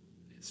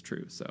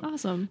true. So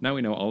awesome. Now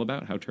we know all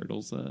about how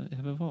turtles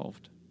have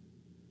evolved.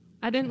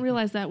 I didn't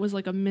realize that was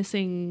like a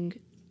missing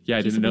Yeah,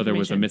 I didn't know there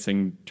was a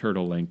missing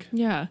turtle link.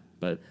 Yeah.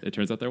 But it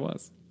turns out there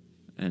was.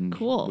 And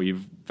cool.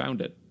 We've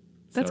found it.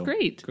 That's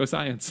great. Go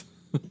science.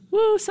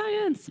 Woo,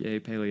 science. Yay,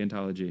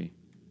 paleontology.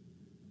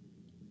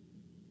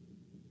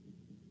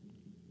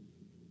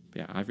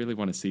 Yeah, I really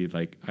want to see,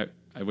 like,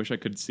 I wish I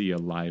could see a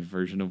live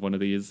version of one of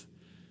these.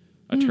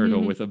 A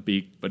turtle with a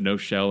beak, but no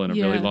shell and a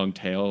really long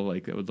tail.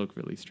 Like, that would look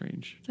really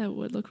strange. That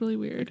would look really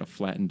weird. Like a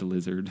flattened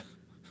lizard.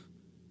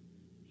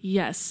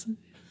 Yes.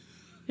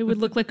 It would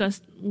look like a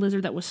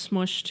lizard that was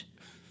smushed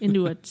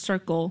into a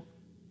circle,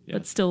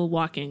 but still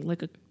walking,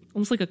 like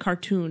almost like a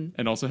cartoon.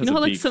 And also has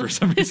a beak for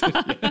some reason.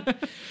 Yeah.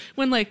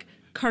 When, like,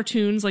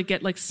 cartoons, like,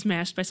 get, like,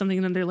 smashed by something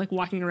and then they're, like,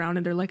 walking around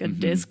and they're, like, a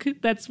disc.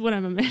 That's what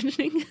I'm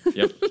imagining.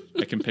 Yep.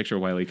 I can picture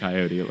Wile E.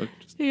 Coyote. It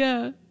looked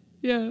Yeah.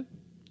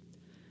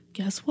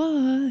 Guess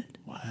what?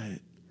 What?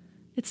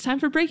 It's time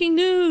for breaking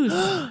news.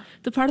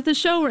 The part of the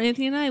show where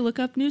Anthony and I look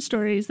up news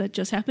stories that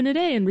just happened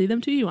today and read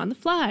them to you on the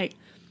fly.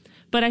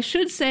 But I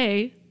should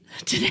say,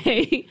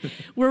 today,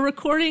 we're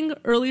recording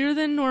earlier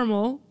than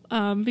normal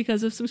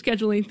because of some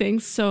scheduling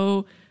things.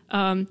 So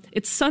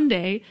it's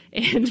Sunday,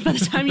 and by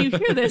the time you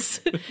hear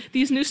this,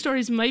 these news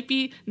stories might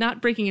be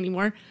not breaking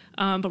anymore.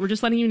 But we're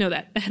just letting you know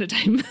that ahead of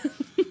time.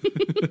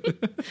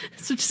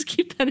 So just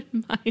keep that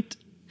in mind.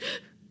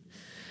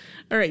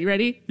 All right, you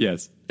ready?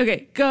 Yes.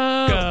 Okay,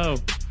 go.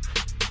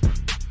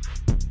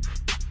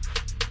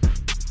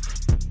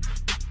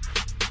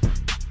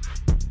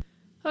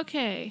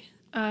 Okay,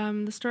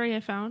 the story I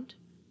found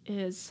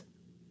is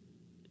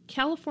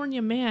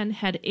California man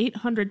had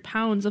 800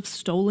 pounds of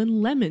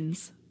stolen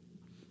lemons.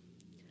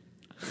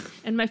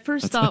 And my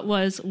first thought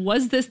was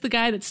this the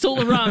guy that stole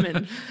the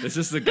ramen? This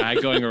is the guy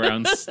going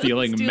around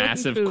stealing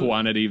massive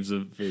quantities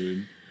of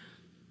food.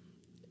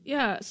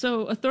 Yeah,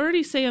 so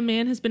authorities say a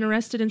man has been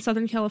arrested in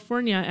Southern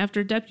California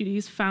after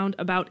deputies found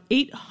about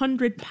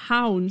 800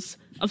 pounds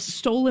of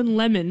stolen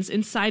lemons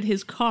inside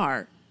his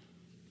car.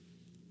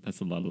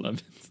 That's a lot of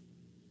lemons.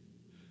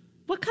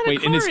 What kind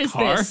of car is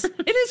this?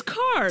 In his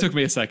car. Took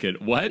me a second.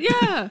 What?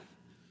 Yeah.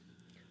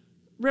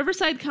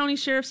 Riverside County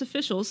Sheriff's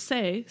officials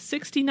say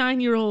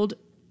 69-year-old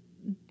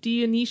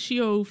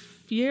Dionisio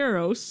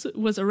Fierros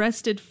was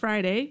arrested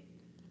Friday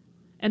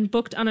and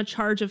booked on a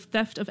charge of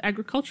theft of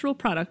agricultural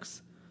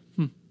products.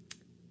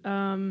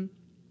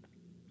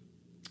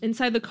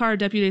 Inside the car,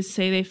 deputies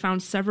say they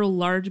found several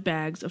large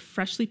bags of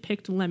freshly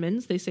picked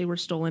lemons they say were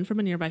stolen from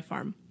a nearby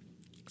farm.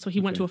 So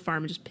he went to a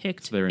farm and just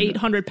picked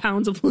 800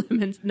 pounds of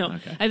lemons. No,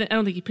 I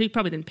don't think he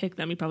probably didn't pick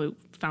them. He probably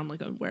found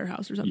like a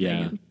warehouse or something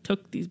and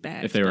took these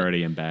bags. If they were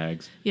already in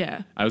bags.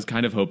 Yeah. I was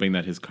kind of hoping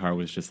that his car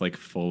was just like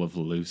full of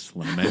loose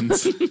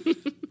lemons.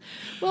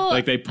 Well,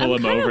 like they pull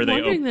him over,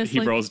 he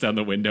rolls down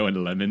the window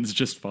and lemons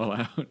just fall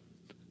out.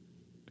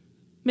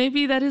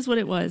 Maybe that is what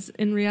it was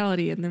in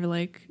reality, and they're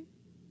like,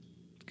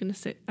 gonna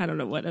say, I don't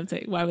know what I'm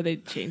saying. Why would they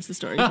change the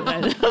story for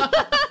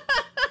that?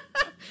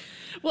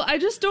 Well, I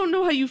just don't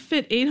know how you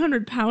fit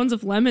 800 pounds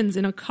of lemons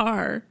in a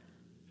car,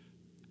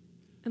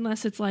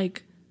 unless it's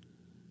like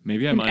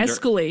maybe an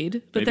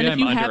Escalade. But then if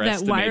you have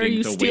that, why are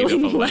you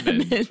stealing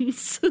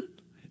lemons?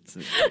 It's a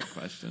good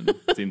question.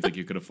 Seems like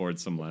you could afford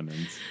some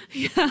lemons.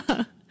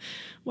 Yeah.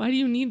 Why do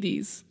you need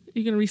these? Are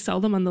you going to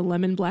resell them on the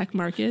lemon black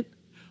market?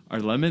 Are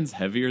lemons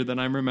heavier than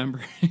I'm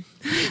remembering?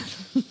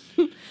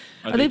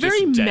 Are they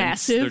very dense?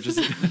 massive? They're just...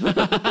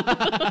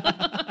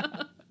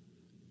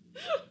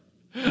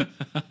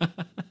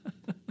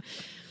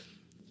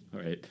 All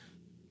right.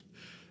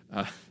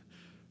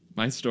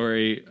 My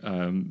story,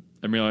 I'm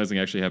realizing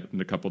actually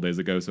happened a couple days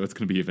ago, so it's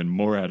going to be even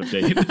more out of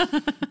date.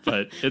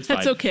 But it's fine.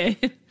 That's okay.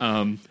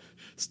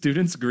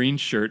 Student's green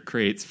shirt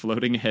creates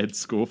floating head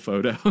school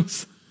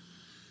photos.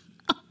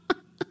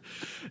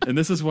 And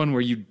this is one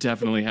where you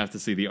definitely have to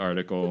see the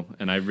article.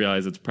 And I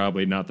realize it's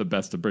probably not the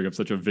best to bring up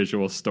such a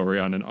visual story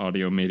on an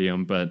audio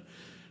medium, but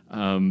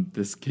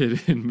this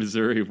kid in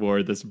Missouri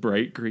wore this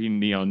bright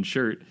green neon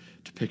shirt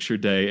to picture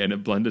day, and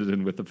it blended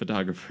in with the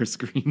photographer's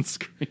green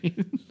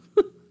screen.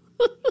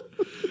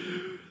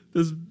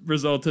 This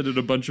resulted in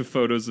a bunch of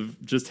photos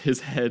of just his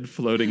head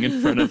floating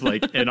in front of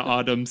like an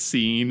autumn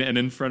scene and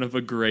in front of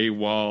a gray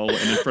wall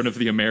and in front of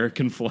the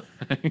American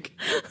flag.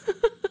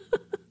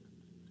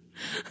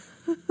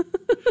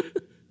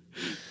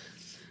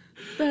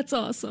 That's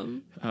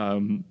awesome.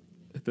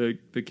 The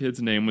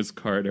kid's name was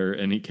Carter,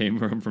 and he came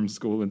home from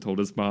school and told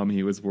his mom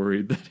he was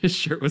worried that his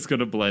shirt was going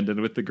to blend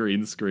in with the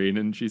green screen,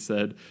 and she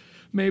said,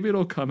 maybe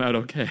it'll come out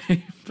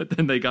okay. But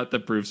then they got the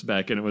proofs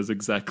back, and it was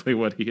exactly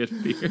what he had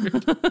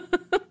feared.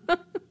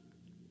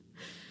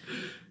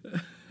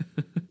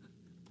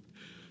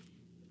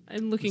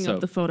 I'm looking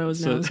up the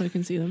photos now so I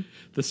can see them.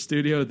 The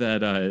studio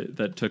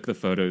that took the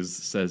photos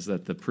says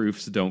that the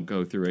proofs don't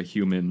go through a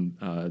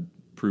human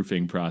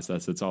proofing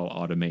process. It's all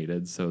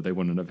automated, so they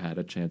wouldn't have had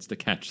a chance to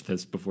catch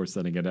this before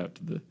sending it out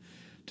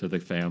to the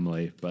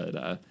family.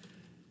 But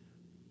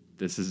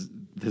this is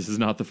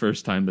not the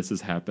first time this has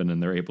happened,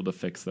 and they're able to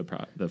fix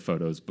the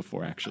photos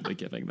before actually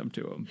giving them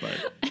to them.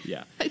 But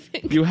yeah, I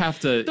think you have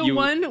to. The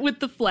one with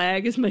the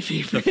flag is my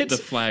favorite. The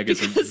flag is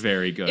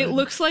very good. It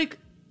looks like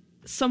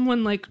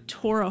someone like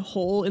tore a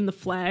hole in the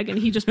flag and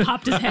he just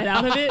popped his head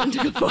out of it and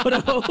took a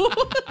photo.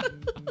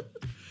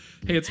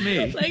 Hey, it's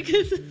me. Like,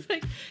 it's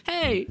like,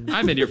 hey,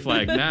 I'm in your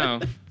flag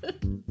now.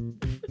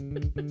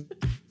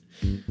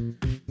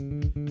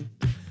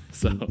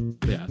 So,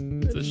 yeah,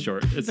 it's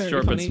short Very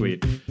but funny.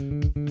 sweet.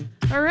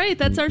 All right,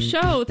 that's our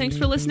show. Thanks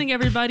for listening,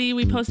 everybody.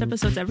 We post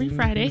episodes every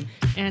Friday.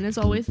 And as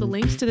always, the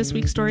links to this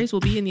week's stories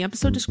will be in the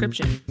episode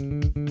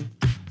description.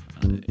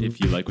 If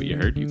you like what you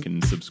heard, you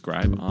can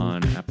subscribe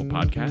on Apple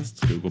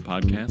Podcasts, Google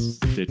Podcasts,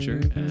 Stitcher,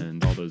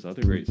 and all those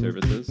other great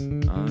services.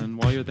 And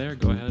while you're there,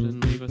 go ahead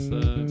and leave us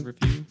a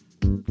review.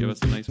 Give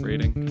us a nice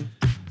rating.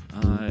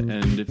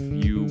 And if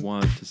you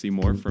want to see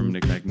more from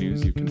Knick-Knack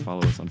News, you can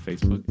follow us on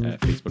Facebook at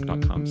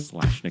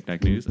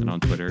facebook.com/knickknacknews and on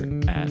Twitter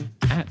at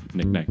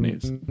Knick-Knack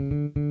News.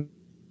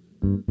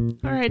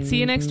 All right, see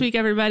you next week,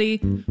 everybody.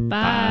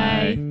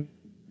 Bye.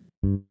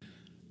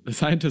 The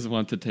scientists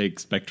want to take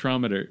the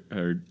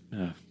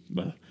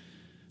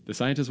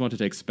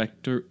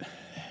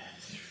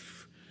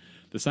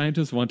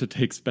scientists want to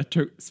take What's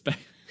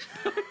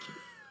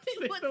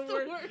the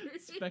word?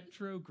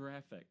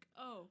 spectrographic.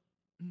 Oh.